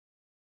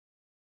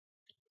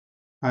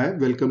Hi,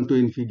 welcome to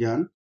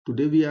Infigyan.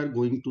 Today we are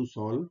going to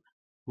solve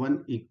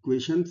one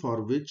equation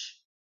for which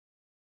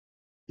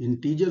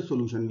integer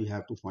solution we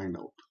have to find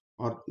out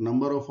or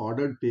number of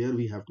ordered pair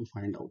we have to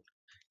find out.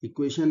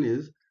 Equation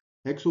is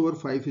x over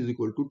 5 is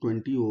equal to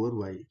 20 over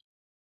y.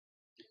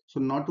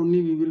 So not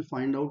only we will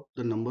find out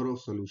the number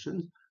of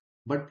solutions,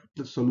 but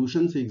the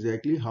solutions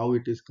exactly how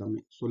it is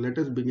coming. So let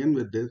us begin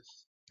with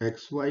this.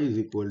 Xy is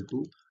equal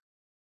to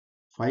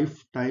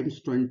 5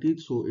 times 20,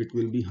 so it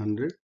will be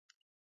 100.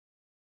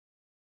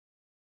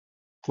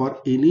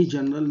 For any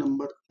general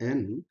number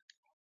n,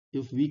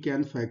 if we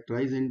can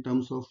factorize in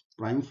terms of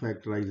prime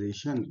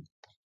factorization,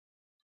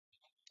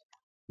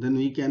 then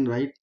we can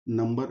write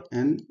number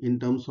n in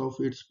terms of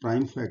its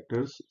prime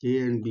factors. A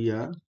and B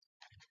are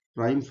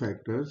prime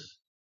factors.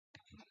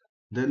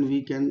 Then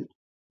we can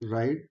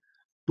write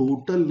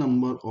total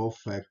number of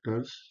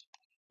factors.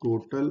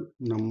 Total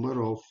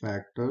number of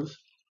factors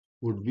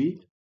would be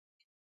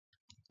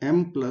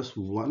m plus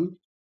 1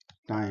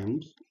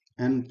 times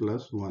n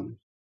plus 1.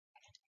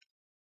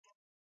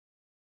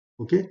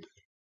 Okay,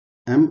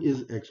 m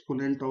is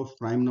exponent of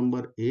prime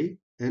number A,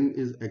 n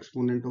is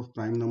exponent of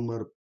prime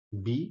number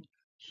B.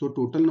 So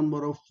total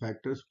number of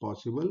factors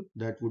possible,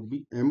 that would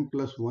be m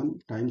plus 1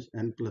 times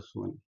n plus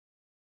 1.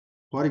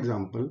 For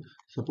example,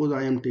 suppose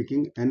I am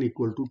taking n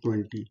equal to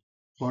 20.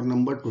 For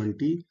number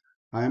 20,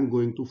 I am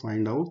going to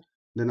find out.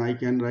 Then I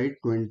can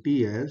write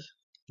 20 as,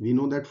 we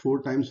know that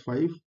 4 times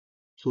 5.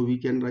 So we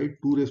can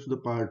write 2 raised to the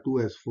power 2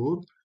 as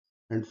 4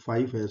 and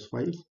 5 as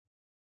 5.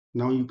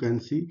 Now you can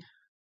see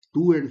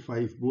 2 and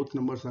 5, both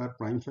numbers are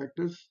prime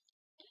factors.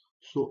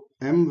 So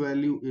m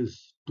value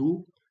is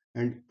 2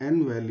 and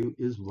n value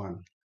is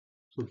 1.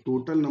 So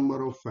total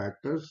number of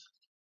factors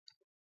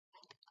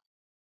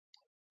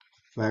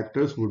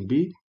would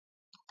be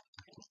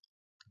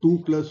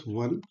 2 plus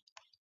 1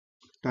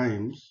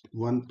 times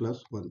 1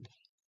 plus 1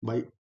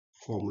 by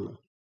formula.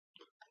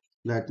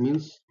 That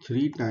means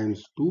 3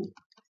 times 2.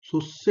 So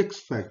 6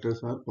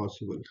 factors are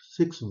possible.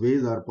 6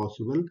 ways are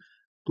possible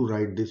to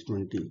write this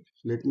 20.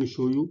 Let me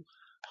show you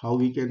how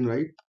we can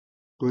write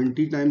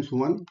 20 times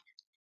 1,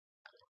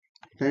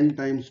 10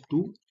 times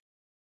 2,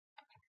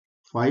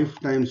 5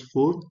 times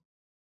 4,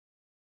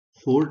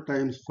 4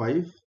 times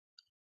 5,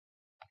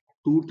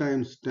 2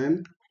 times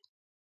 10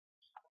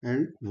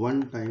 and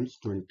 1 times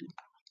 20.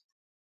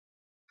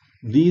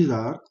 These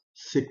are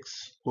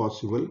 6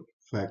 possible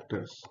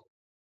factors.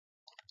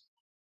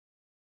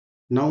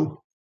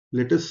 Now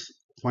let us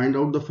find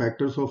out the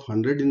factors of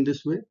 100 in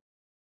this way.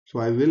 So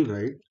I will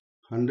write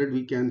 100,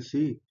 we can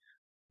see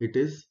it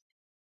is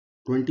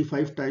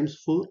 25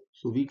 times 4.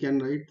 So we can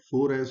write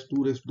 4 as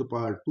 2 raised to the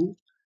power 2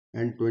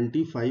 and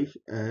 25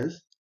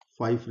 as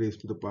 5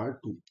 raised to the power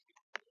 2.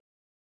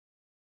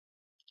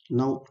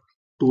 Now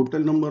total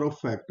number of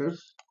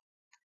factors,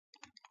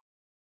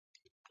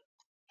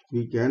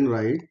 we can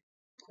write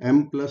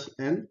m plus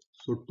n.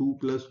 So 2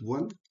 plus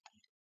 1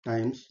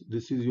 times,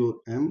 this is your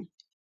m,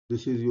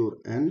 this is your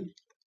n.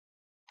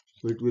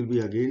 So it will be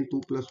again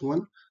 2 plus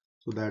 1.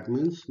 So that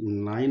means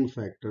 9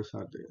 factors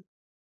are there.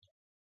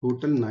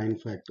 Total 9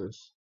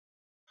 factors.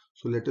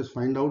 So let us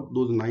find out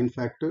those 9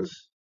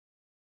 factors.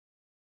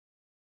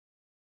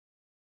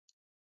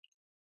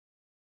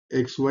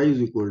 Xy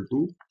is equal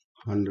to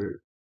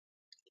 100.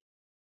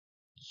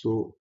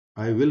 So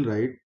I will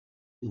write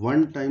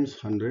 1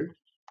 times 100,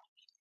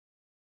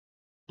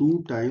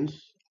 2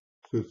 times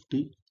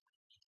 50,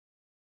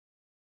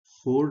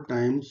 4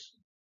 times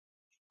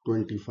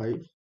 25,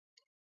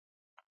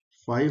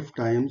 5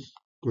 times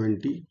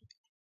 20,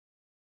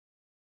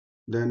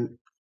 then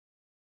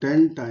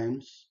 10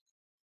 times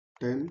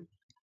 10,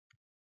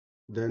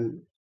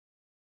 then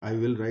I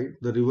will write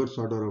the reverse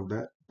order of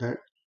that,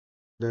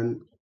 then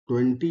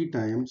 20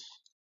 times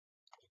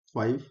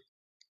 5,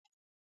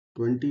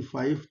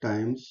 25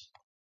 times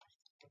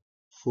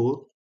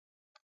 4,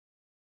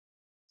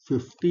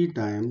 50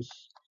 times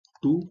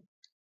 2,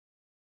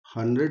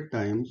 100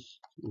 times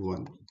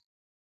 1.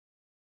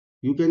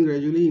 You can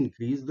gradually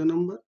increase the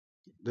number,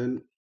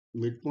 then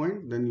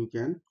midpoint, then you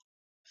can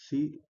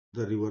see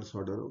the reverse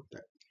order of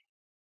that.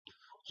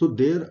 So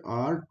there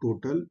are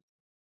total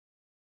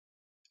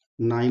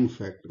 9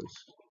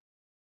 factors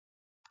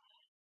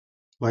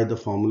by the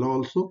formula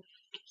also.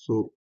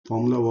 So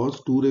formula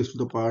was 2 raised to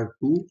the power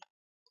 2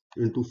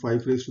 into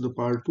 5 raised to the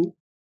power 2.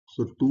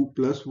 So 2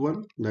 plus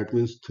 1, that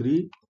means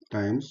 3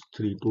 times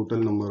 3, total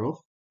number of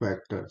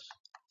factors.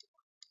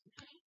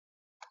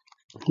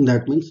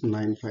 That means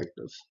 9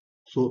 factors.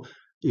 So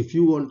if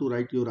you want to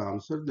write your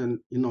answer, then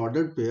in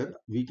ordered pair,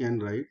 we can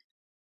write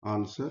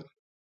answer.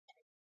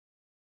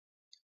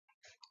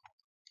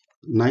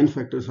 9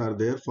 factors are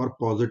there for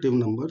positive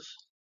numbers.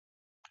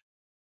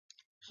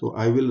 So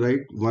I will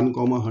write 1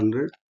 comma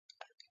 100,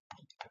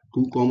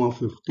 2 comma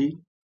 50,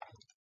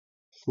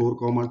 4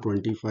 comma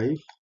 25,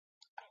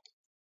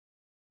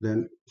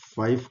 then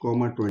 5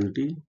 comma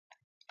 20,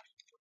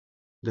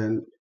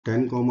 then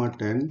 10 comma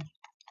 10,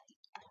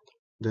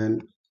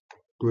 then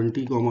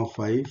 20 comma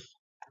 5.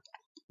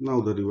 Now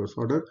the reverse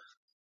order,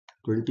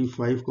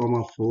 25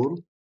 comma 4,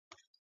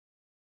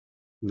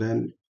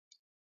 then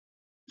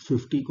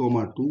 50,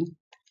 2,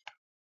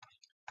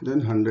 then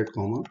 100,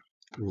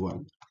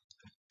 1.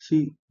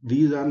 See,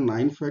 these are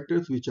 9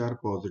 factors which are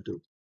positive.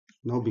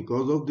 Now,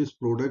 because of this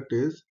product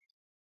is,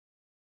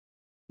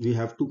 we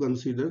have to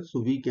consider, so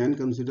we can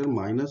consider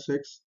minus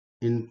x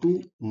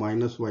into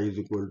minus y is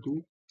equal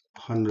to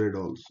 100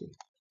 also.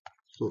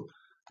 So,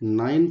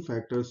 9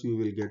 factors you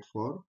will get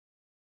for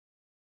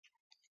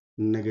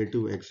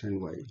negative x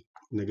and y.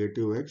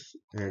 Negative x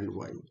and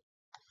y.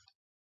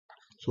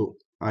 So,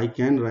 I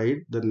can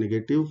write the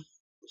negative,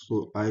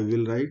 so I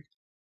will write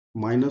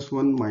minus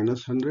 1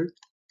 minus 100,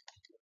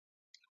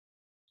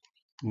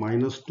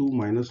 minus 2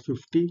 minus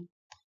 50,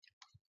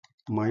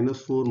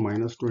 minus 4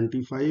 minus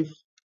 25,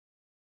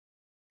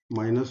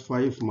 minus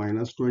 5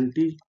 minus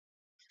 20,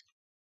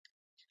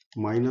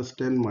 minus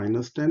 10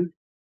 minus 10,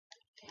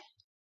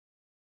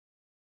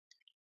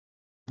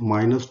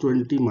 minus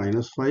 20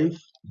 minus 5,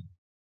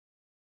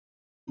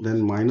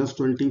 then minus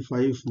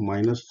 25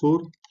 minus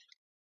 4,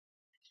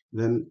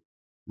 then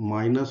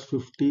minus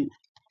 50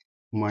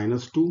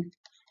 minus 2,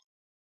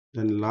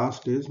 then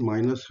last is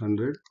minus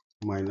 100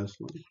 minus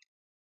 1.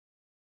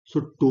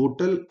 So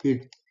total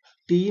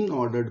 18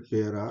 ordered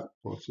pair are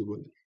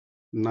possible,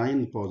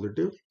 9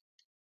 positive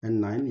and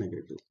 9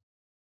 negative.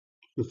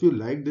 If you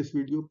like this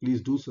video,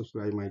 please do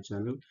subscribe my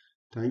channel.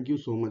 Thank you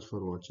so much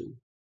for watching.